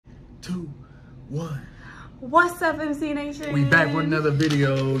2, 1. What's up, MC Nation? We back with another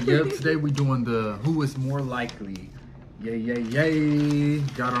video. Yep, today we doing the who is more likely. Yay, yay, yay.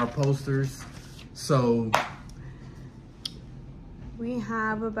 Got our posters. So we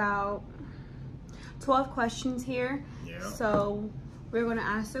have about 12 questions here. yeah. So we're going to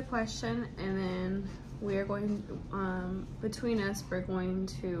ask the question, and then we're going between us, we're going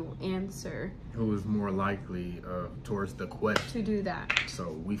to answer Who is more likely towards the question. to do that.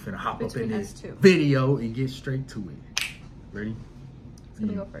 So we finna hop Between up in us this two. video and get straight to it. Ready? It's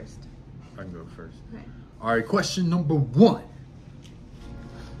going to go first. I can go first. Okay. All right, question number 1.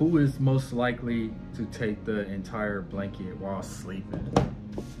 Who is most likely to take the entire blanket while sleeping?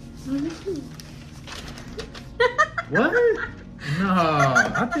 What? No,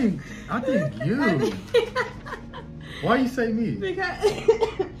 I think you. Why you say me? Because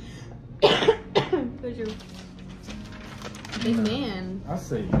you're a big man. I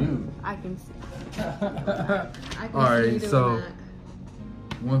say you. I can see. I can All see you right, doing so that.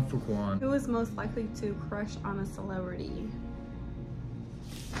 1 for Quan. Who is most likely to crush on a celebrity?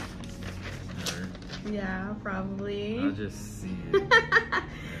 Yeah, probably. I just see it.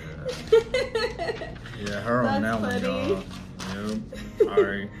 Yeah, her on that That's one, y'all. Yep. All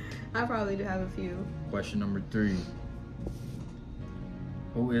right. I probably do have a few. Question number 3.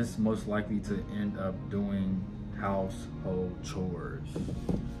 Who is most likely to end up doing household chores?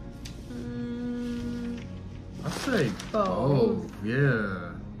 I say both.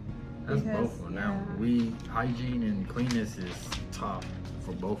 Yeah. That's Because, both on that yeah. one. Hygiene and cleanness is top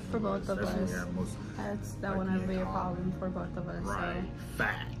for both of us. Both of That's what us. we have most. That one would be a problem for both of us. Right.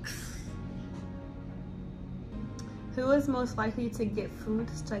 Facts. So. Who is most likely to get food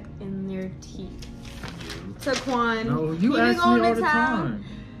stuck in their teeth? You. Taquan. No, you ask me all the time.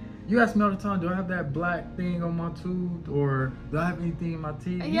 You ask me all the time, do I have that black thing on my tooth, or do I have anything in my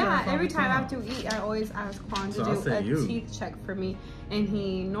teeth? Yeah, every time I have to eat, I always ask Quan to do a teeth check for me, and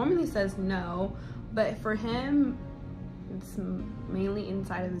he normally says no, but for him, it's mainly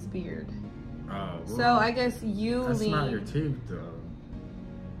inside of his beard. Oh, well, so I guess you that's lean. not your teeth, though.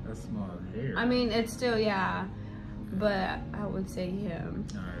 That's my hair. I mean, it's still, yeah, but I would say him.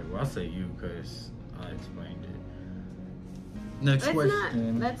 All right, well, I'll say you because I explained it. Next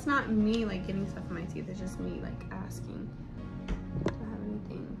question. That's not me like getting stuff in my teeth. It's just me like asking. Do I have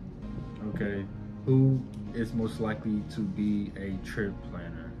anything? Okay. Who is most likely to be a trip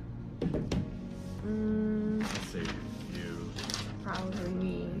planner? I'd say you. Probably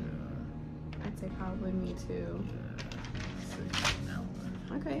me. Yeah. I'd say probably me too. Yeah.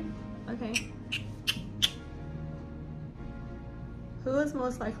 Okay. Okay. Who is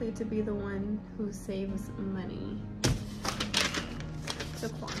most likely to be the one who saves money?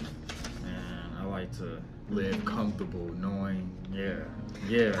 Quan. Man, I like to live comfortable knowing, yeah.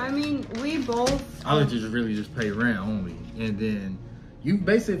 I mean, we both. I like to just pay rent only, and then you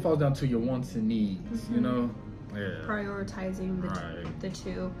basically fall down to your wants and needs, you know. Yeah. Prioritizing the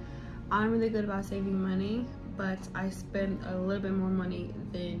two. I'm really good about saving money, but I spend a little bit more money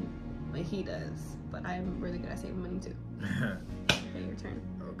than he does. But I'm really good at saving money too. Okay, your turn.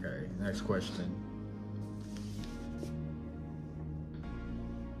 Okay, next question.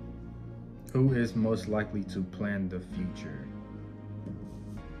 Who is most likely to plan the future?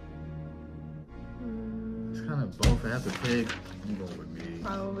 It's kind of both. I have to pick. I'm going with me.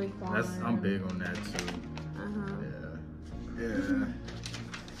 Probably Quan. I'm big on that too.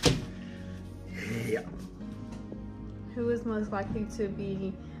 Yeah. Who is most likely to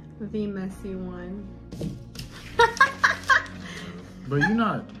be the messy one? But you're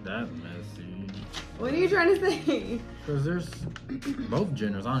not that messy. What are you trying to say? Because there's both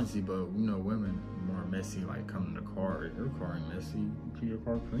genders, honestly, but you know, women are more messy, like coming to the car. Your car ain't messy. You keep your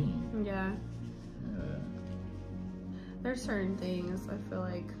car clean. Yeah. There's certain things I feel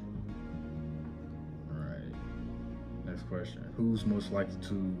like. Alright. Next question. Who's most likely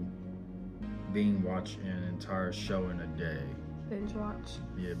to binge watch an entire show in a day? Binge watch?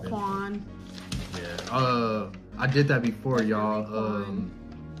 Yeah, binge Quan. Yeah. I did that before, y'all.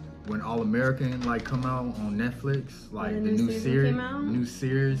 When All American like come out on Netflix, like the new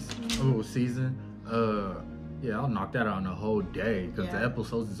series, season. Yeah, I'll knock that out in a whole day because the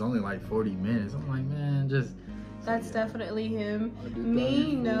episodes is only like 40 minutes. I'm like, man, just. That's definitely him.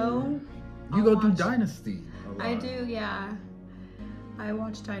 Me, no. You go through Dynasty. I do, yeah. I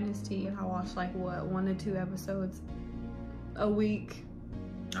watch Dynasty and I watch like what 1 to 2 episodes a week.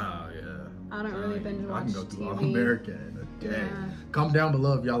 Oh yeah. I don't really binge watch TV. I can go through All American in a day. Yeah. Comment down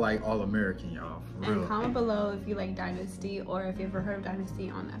below if y'all like All American, y'all. For real. And comment below if you like Dynasty or if you ever heard of Dynasty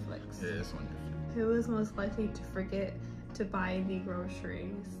on Netflix. Yeah, it's on Netflix. Who is most likely to forget to buy the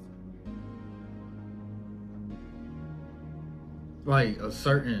groceries? Like a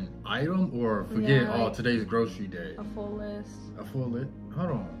certain item, or forget Yeah, all like today's grocery day? a full list. A full list?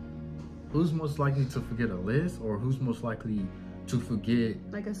 Hold on. Who's most likely to forget a list, or who's most likely to forget?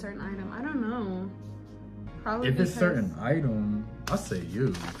 Like a certain item. I don't know. Probably If it's certain item, I say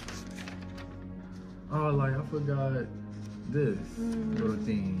you. Oh, like I forgot this little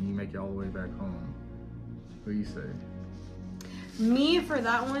thing. You make it all the way back home. What do you say? Me for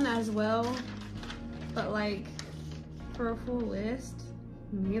that one as well. But like for a full list,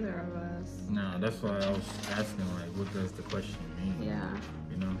 neither of us. No, that's why I was asking, like, what does the question mean? Yeah.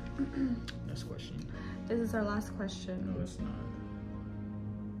 You know? Next question. This is our last question. No, it's not.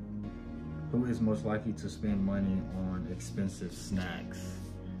 Who is most likely to spend money on expensive snacks?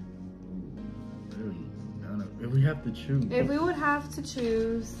 Ooh, really? None of, if we have to choose. If we would have to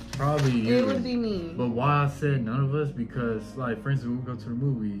choose, probably you. It would be me. But why I said none of us? Because, like, for instance, when we go to the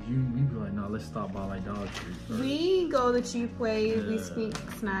movies, we be like, no, let's stop by, like, Dollar Tree first. We go the cheap way. Yeah. We sneak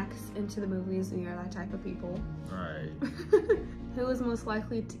snacks into the movies. We are that type of people. Right. Who is most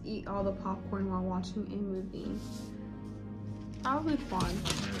likely to eat all the popcorn while watching a movie? Probably Quan.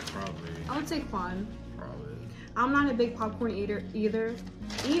 Yeah, probably. I would say Quan. Probably. I'm not a big popcorn eater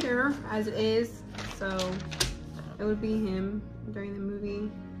as it is, so it would be him during the movie.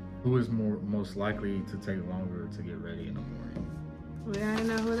 Who is most likely to take longer to get ready in the morning? We already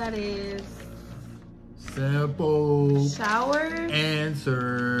know who that is. Simple Shower.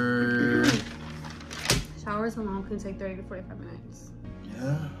 answer. Showers alone can take 30 to 45 minutes.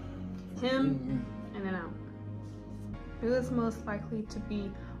 Yeah. Him, and then out. Who is most likely to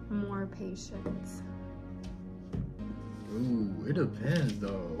be more patient? Ooh, it depends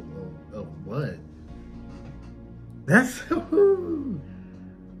though of what. That's kind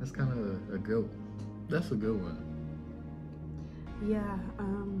of a good. That's a good one. Yeah,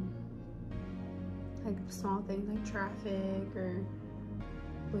 like small things like traffic or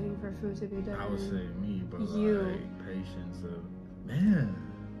waiting for food to be done. I would say me, but You. like patience of man.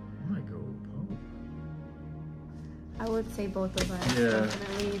 I might go with both. I would say both of us, Yeah,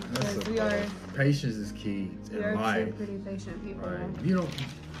 definitely, because we are patience is key in two life. pretty patient people. Right. You don't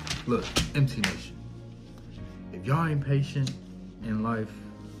look, MT Nation. If y'all ain't patient in life,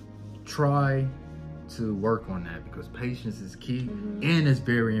 try to work on that, because patience is key and it's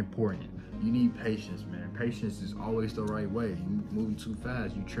very important. You need patience, man. Patience is always the right way. You moving too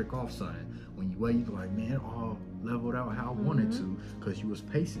fast, you trick off something. When you wait, you be like, man, all leveled out how I wanted to, because you was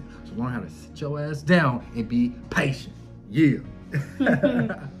patient. So learn how to sit your ass down and be patient. Yeah.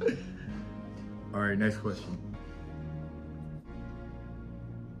 All right, next question.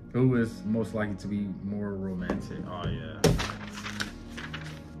 Who is most likely to be more romantic? Oh, yeah.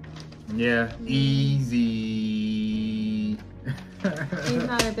 Yeah, easy. He's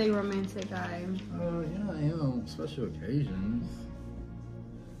not a big romantic guy. Oh, yeah, I am. Special occasions.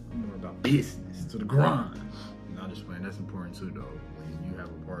 I'm more about business, to the grind. Not just playing. That's important too, though. When you have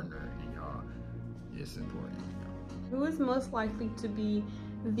a partner and y'all, it's important. Who is most likely to be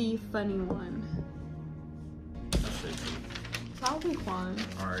the funny one? That's it. Probably Quan.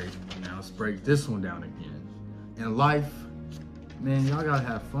 All right, now let's break this one down again. In life, man, y'all gotta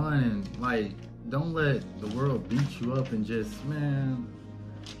have fun and like, don't let the world beat you up and just, man,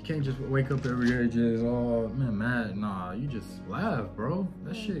 you can't just wake up every day just, oh, man, mad. Nah, you just laugh, bro.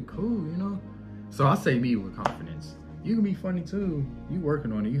 That shit cool, you know? So I say me with confidence. You can be funny too. You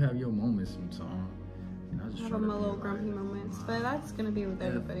working on it. You have your moments sometimes. And I just Have a little grumpy moments, but that's gonna be with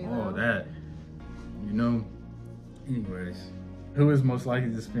everybody though. All that, you know? Anyways, who is most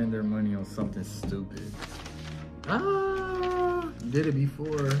likely to spend their money on something stupid? You did it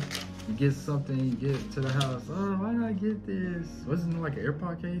before. You get something, you get to the house. Oh, why did I get this? Wasn't it like an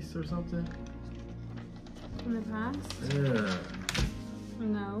AirPod case or something? In the past? Yeah.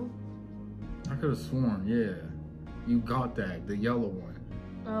 No. I could have sworn, yeah. You got that, the yellow one.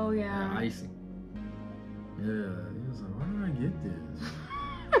 Oh yeah. The icing. Yeah. He was like, why did I get this?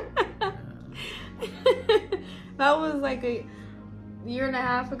 That was like a year and a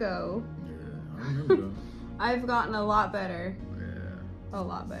half ago. Yeah, I remember. I've gotten a lot better. Yeah. A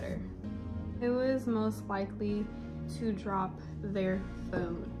lot better. Who is most likely to drop their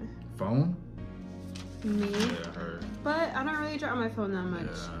phone? Phone? Me. Yeah, her. But I don't really drop my phone that much.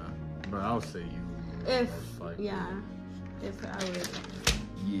 Yeah. But I'll say you. If I would.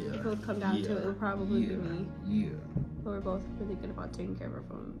 Yeah. If it would come down to it, it would probably be me. Yeah. But we're both really good about taking care of our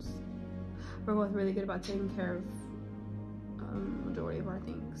phones. We're both really good about taking care of majority of our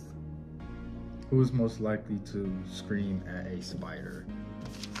things. Who's most likely to scream at a spider?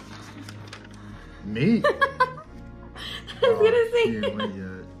 Me. I was gonna say. Yeah, wait,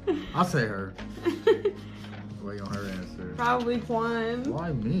 yeah. I'll say her. Wait on her answer. Probably Quan.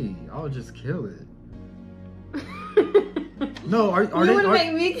 Why me? I'll just kill it. No, are you they? Would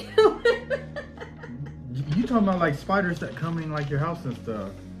make me kill it. You talking about like spiders that come in like your house and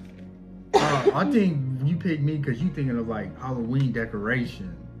stuff? I think you picked me because you thinking of like Halloween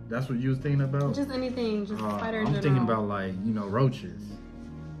decoration. That's what you was thinking about? Just anything, just spiders. I'm thinking about like, you know, roaches.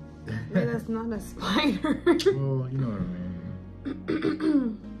 Yeah, that's not a spider. Well, you know what I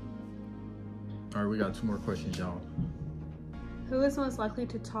mean. All right, we got 2 more questions, y'all. Who is most likely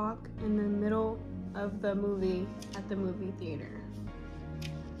to talk in the middle of the movie at the movie theater?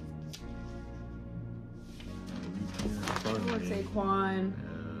 I would say Quan.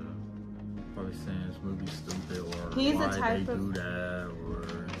 Probably saying this movie's stupid or he's why the type they of, do that or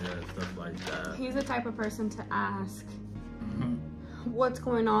stuff like that. He's the type of person to ask what's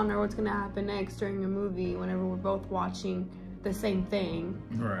going on or what's going to happen next during a movie whenever we're both watching the same thing.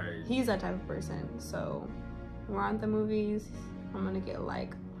 Right. He's that type of person. So when we're at the movies, I'm going to get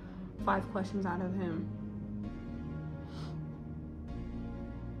like 5 questions out of him.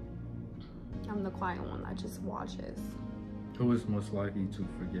 I'm the quiet one that just watches. Who is most likely to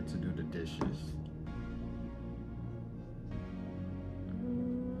forget to do the dishes?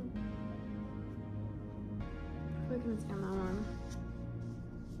 We can stand that one.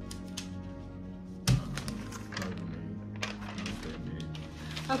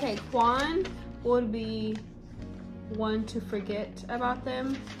 Okay, Quan would be one to forget about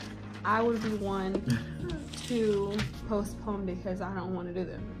them. I would be one to postpone because I don't want to do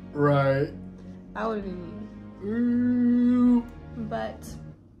them. Right. That would be me. But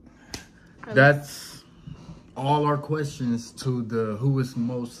that's all our questions to the who is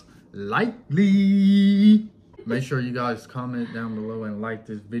most likely. Make sure you guys comment down below and like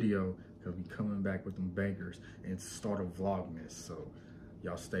this video. He'll be coming back with them bangers and start a Vlogmas. So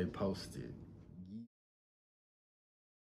y'all stay posted.